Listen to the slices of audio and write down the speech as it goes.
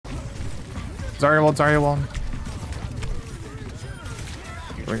Zarya wall.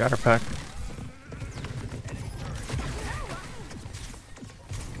 We got her peck.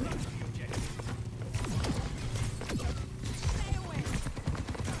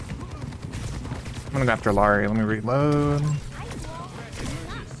 I'm gonna go after Lari. Let me reload.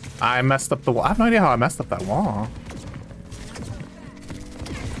 I messed up the wall. I have no idea how I messed up that wall.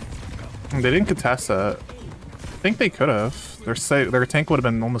 They didn't contest it. I think they could have. Their tank would have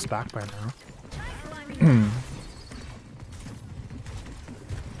been almost back by now.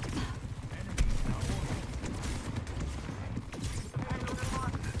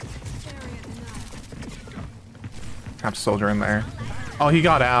 Have soldier in there. Oh, he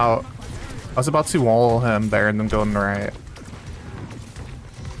got out. I was about to wall him there and then go on the right.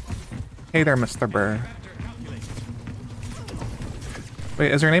 Hey there, Mr. Burr.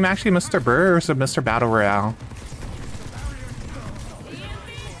 Wait, is your name actually Mr. Burr or is it Mr. Battle Royale?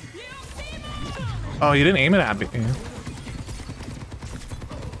 Oh, you didn't aim it at me.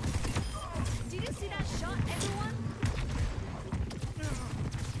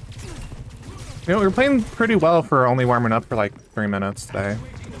 You know, we're playing pretty well for only warming up for like 3 minutes today.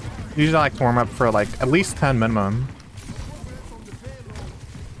 Usually I like to warm up for like at least 10 minimum.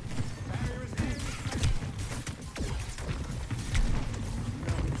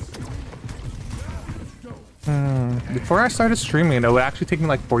 Before I started streaming, it would actually take me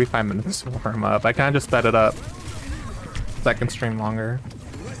like 45 minutes to warm up. I kind of just sped it up so I can stream longer.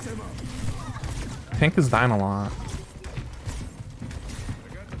 Tank is dying a lot.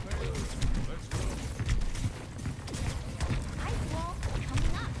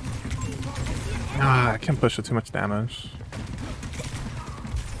 Ah, I can't push with too much damage.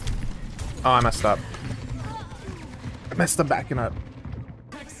 Oh, I messed up. I messed up backing up.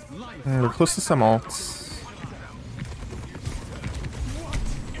 We're close to some ults.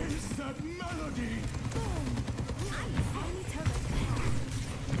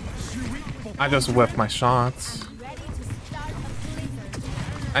 I just whiffed my shots.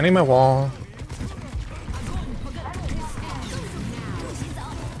 I need my wall.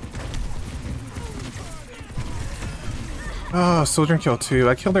 Oh, soldier kill 2.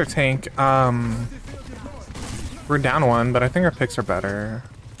 I killed their tank. We're down 1, but I think our picks are better.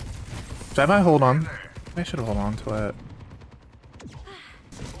 Should I hold on? I should hold on to it.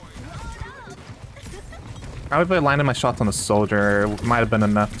 Probably if I landed my shots on the soldier, it might have been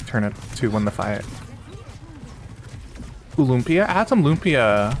enough to turn it to win the fight. Ooh, Lumpia? I had some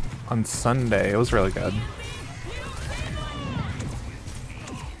Lumpia on Sunday. It was really good.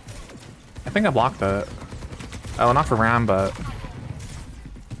 I think I blocked it. Oh, not for Ram, but...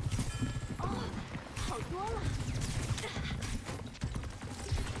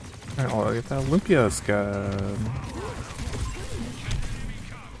 Oh, the Lumpia is good.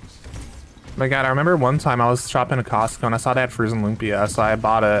 My god, I remember one time I was shopping at Costco and I saw they had frozen Lumpia, so I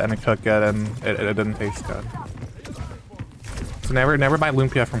bought it and I cooked it and it didn't taste good. So never buy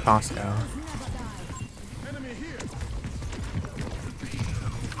Lumpia from Costco.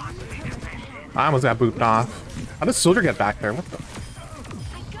 I almost got booped off. How did Soldier get back there? What the?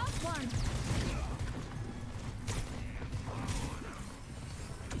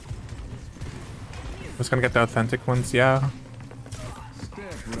 Just gonna get the authentic ones, yeah.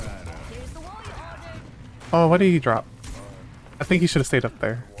 Oh, what did he drop? I think he should have stayed up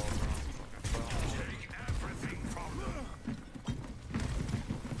there.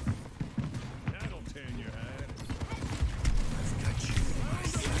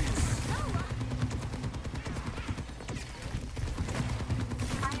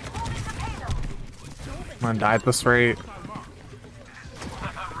 I'm gonna die at this rate.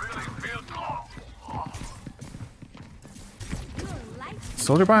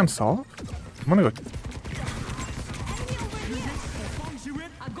 Soldier by himself? I'm gonna go.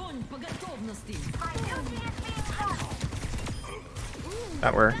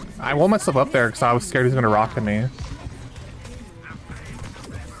 That worked. I walled myself up there because I was scared he was gonna rocket me.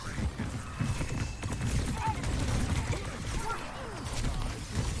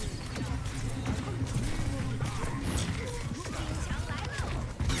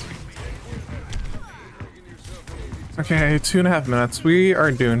 Okay, 2.5 minutes. We are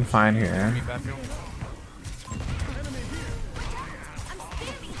doing fine here.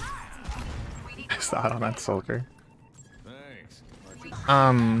 I saw it on that soldier.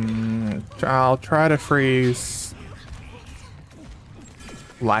 I'll try to freeze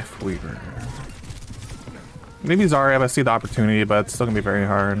Life Weaver. Maybe Zarya if I see the opportunity, but it's still gonna be very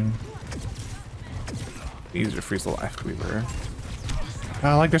hard. Easier to freeze the Life Weaver.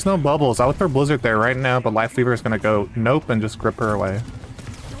 Like there's no bubbles. I would throw Blizzard there right now, but Life Weaver is gonna go nope and just grip her away.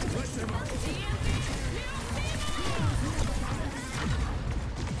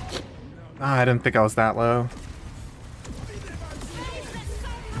 Ah, I didn't think I was that low.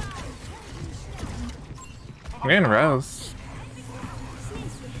 I'm getting res.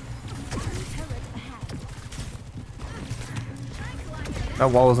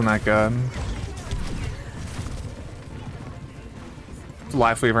 That wall isn't that good. It's a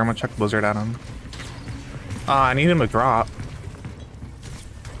life lever. I'm gonna chuck Blizzard at him. I need him to drop.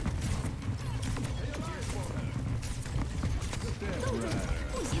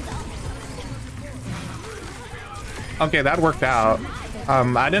 Okay, that worked out.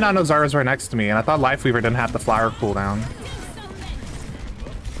 I did not know Zara was right next to me, and I thought Life Weaver didn't have the flower cooldown.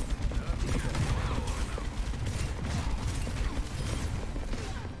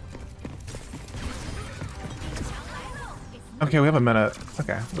 Okay, we have a minute.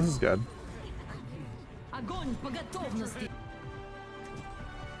 Okay, this is good.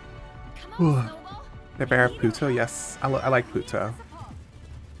 The bear Puto? Yes, I like Puto.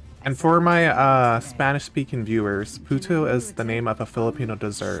 And for my Spanish-speaking viewers, Puto is the name of a Filipino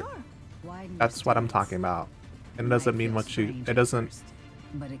dessert. That's what I'm talking about. It doesn't mean what you. It doesn't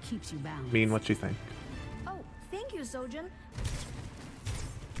mean what you think. Oh, thank you, Sojin.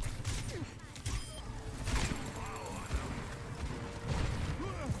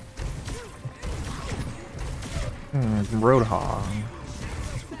 Roadhog.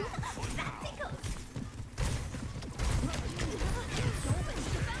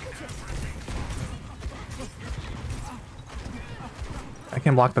 I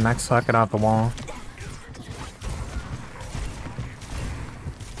can block the next socket out the wall.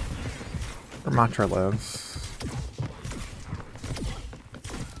 Where Matra lives.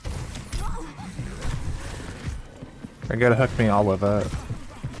 They're gonna hook me, I'll live it.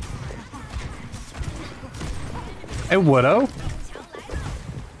 Hey, Widow?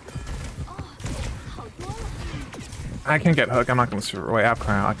 I can get hooked, I'm not gonna survive. Wait, I have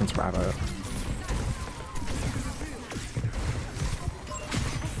crown, I can survive it.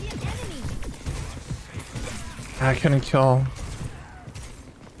 I couldn't kill.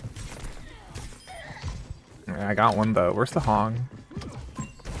 I got one though. Where's the Hog?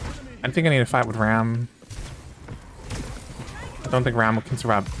 I think I need to fight with Ram. I don't think Ram can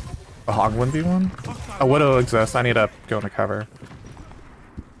survive a Hog 1v1. A Widow exists. I need to go into cover.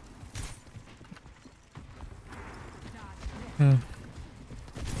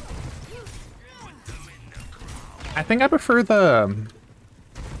 I think I prefer the...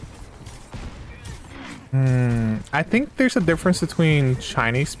 I think there's a difference between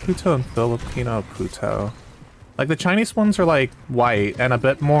Chinese Puto and Filipino Puto. Like the Chinese ones are like white and a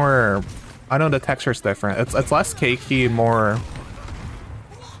bit more. I know the texture's different. It's less cakey, more.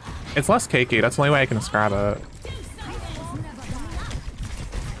 It's less cakey. That's the only way I can describe it.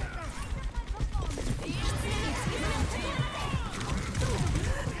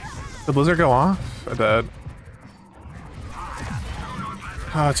 Did Blizzard go off? It did.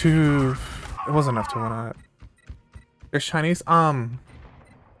 Oh, two. It wasn't enough to win it. There's Chinese. I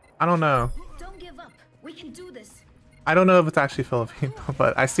don't know. Don't give up. We can do this. I don't know if it's actually Filipino,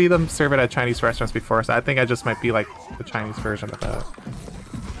 but I see them serve it at Chinese restaurants before, so I think I just might be like the Chinese version of that.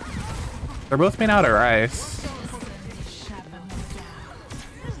 They're both made out of rice.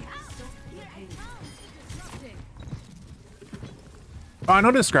 Oh, I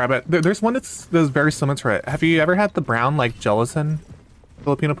know to describe it. There's one that's very similar to it. Have you ever had the brown like gelatin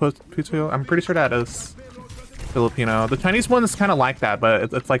Filipino puto? I'm pretty sure that is Filipino. The Chinese one is kind of like that,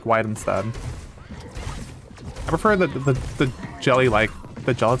 but it's like white instead. I prefer the jelly like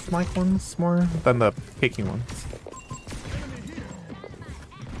the gelatin like ones more than the cakey ones.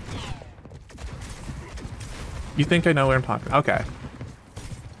 You think I know what I'm talking? Okay.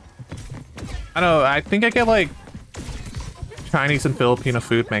 I know. I think I get like Chinese and Filipino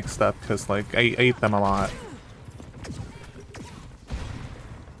food mixed up because like I eat them a lot.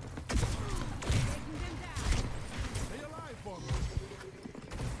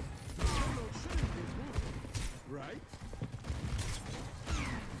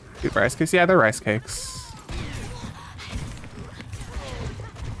 Dude, rice cakes? Yeah, they're rice cakes.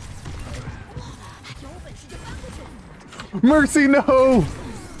 Mercy, no!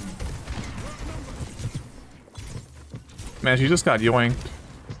 Man, she just got yoinked.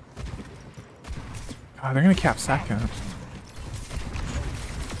 God, they're gonna cap second.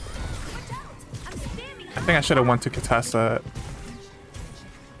 I think I should have went to contest it.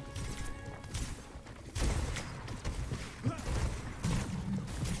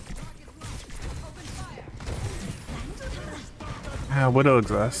 Widow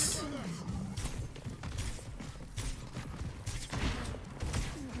exists.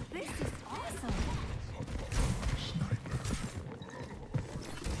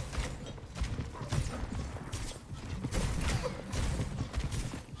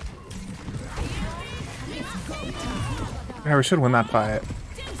 Yeah, we should win that fight.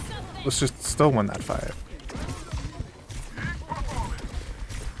 Let's just still win that fight.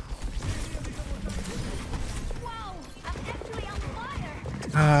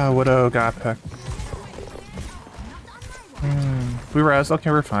 Ah, Widow got picked. We res. Okay,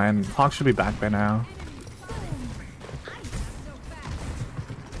 we're fine. Hawk should be back by now.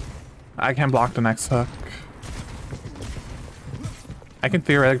 I can block the next hook. I can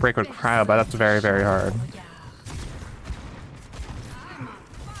theoretically break with cryo, but that's very, very hard.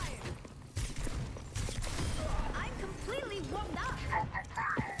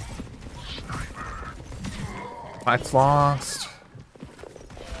 Fight's lost.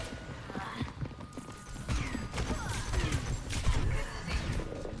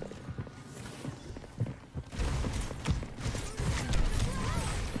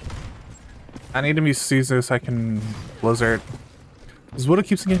 I need to be Caesar so I can Blizzard. This Widow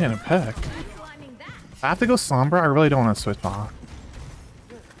keeps getting a pick. I have to go Sombra. I really don't want to switch off.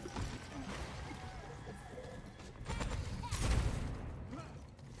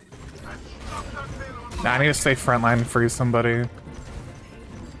 Nah, I need to stay frontline and free somebody.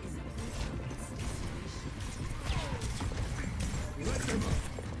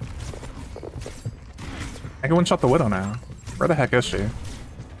 I can one-shot the Widow now. Where the heck is she?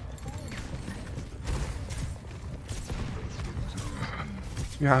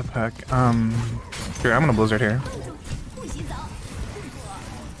 Yeah, pick. Here, I'm gonna Blizzard here.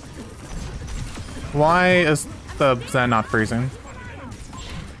 Why is the Zen not freezing?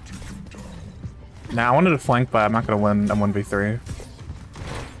 Nah, I wanted to flank, but I'm not gonna win a 1v3.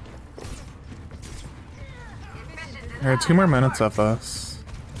 There are 2 more minutes of us.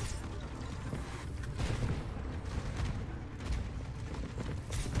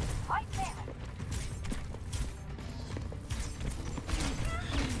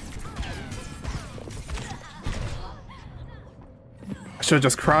 I should've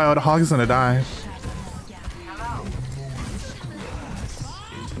just cryoed. Hog's gonna die.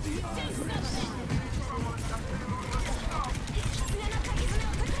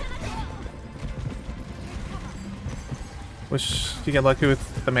 Wish you get lucky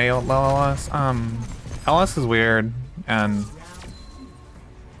with the male LS. LS is weird, and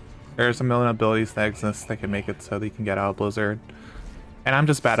there's a million abilities that exist that can make it so that you can get out of Blizzard. And I'm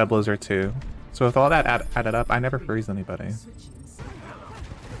just bad at Blizzard too. So with all that added up, I never freeze anybody.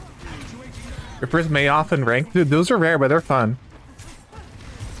 Your first May off in rank? Dude, those are rare, but they're fun.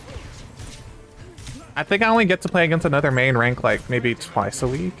 I think I only get to play against another main rank like maybe twice a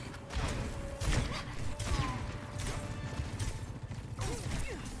week.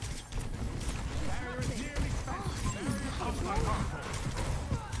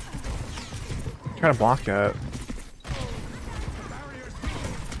 Try to block it.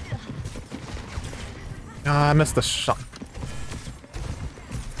 Ah, I missed the shot.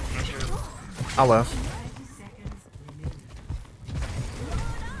 I'll live.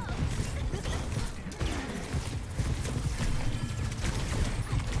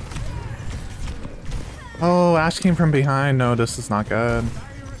 Oh, Ash came from behind. No, this is not good.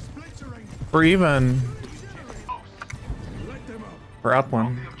 We're even. We're up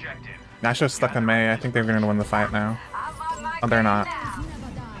one. Nash is stuck in May. I think they're gonna win the fight now. Oh, they're not.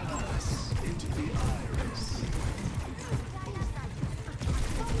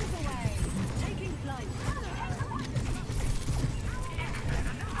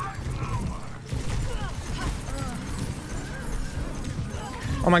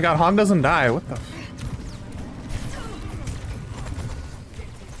 Oh my god, Hog doesn't die. What the f—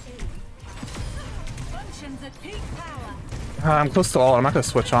 I'm close to all. I'm not gonna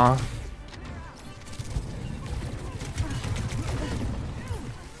switch off.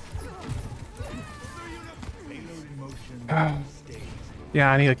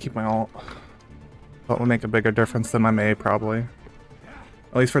 Yeah, I need to keep my ult. That will make a bigger difference than my May, probably.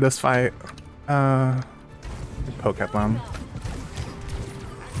 At least for this fight. Poke at them.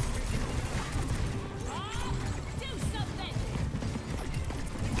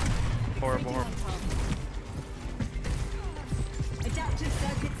 Horrible, horrible.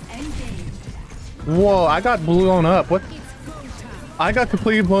 Whoa, I got blown up. What? I got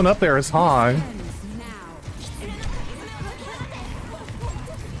completely blown up there as Hog.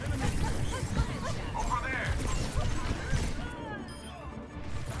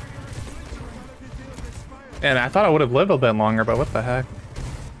 And I thought I would have lived a bit longer, but what the heck?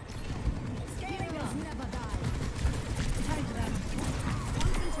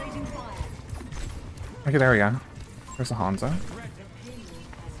 Okay, there we go. There's a Hanzo.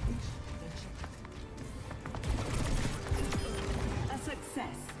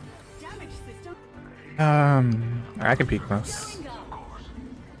 Alright, I can peek this.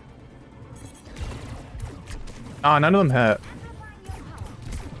 Oh, none of them hit.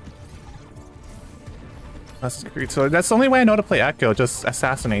 That's great. So that's the only way I know to play Echo, just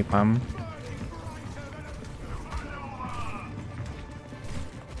assassinate them.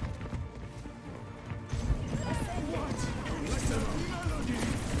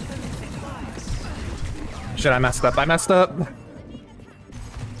 Shit, I messed up. I messed up.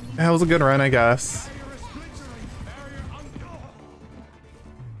 That was a good run, I guess.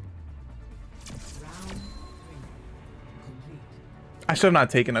 I should have not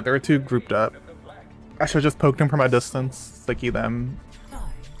taken it. They were too grouped up. I should have just poked him from a distance, sticky them.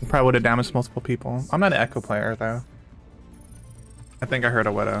 Probably would have damaged multiple people. I'm not an Echo player, though. I think I heard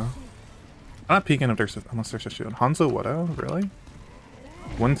a Widow. I'm not peeking if there's unless there's a shield. Hanzo Widow? Really?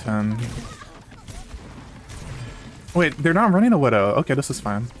 110. Wait, they're not running a Widow. Okay, this is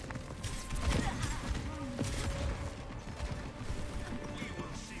fine.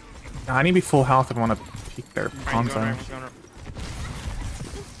 I need to be full health if I want to peek their Hanzo.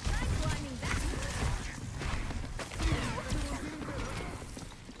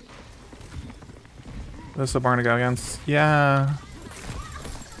 This is a barn to go against. Yeah.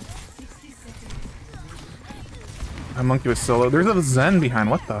 A monkey was solo. There's a Zen behind.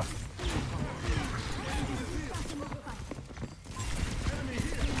 What the?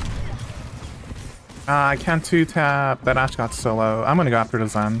 I can't 2-tap. That Ash got solo. I'm gonna go after the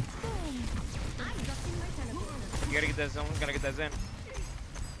Zen. You gotta get that zone. Gotta get that Zen.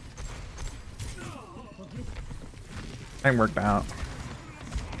 Ain't worked out.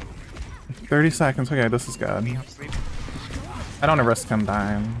 30 seconds. Okay, this is good. I don't want to risk him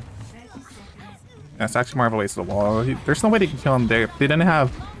dying. Yeah, it's actually more of a waste of the wall. There's no way they can kill him there. They didn't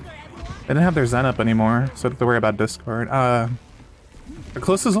have their Zen up anymore, so they have to worry about Discord. The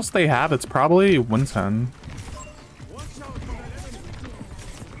closest else they have, it's probably Winton.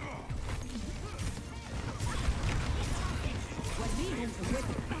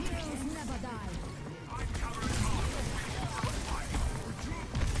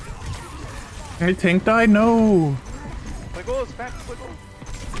 Hey, tank died? No! Quiggles, back, Quiggles.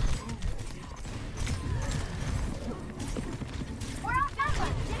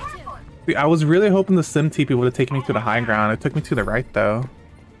 See, I was really hoping the Sim TP would have taken me to the high ground. It took me to the right, though.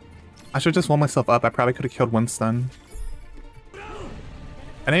 I should just wall myself up. I probably could have killed Winston. I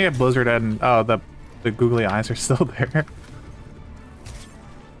think I have Blizzard and... Oh, the googly eyes are still there.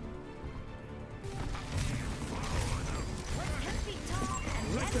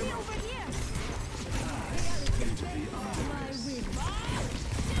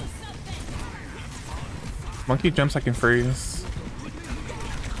 Monkey jumps, I can freeze.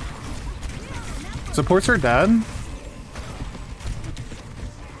 Supports are dead.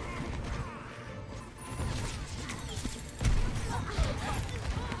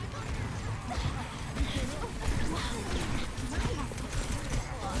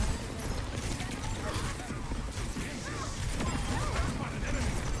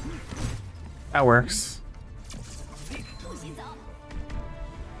 That works.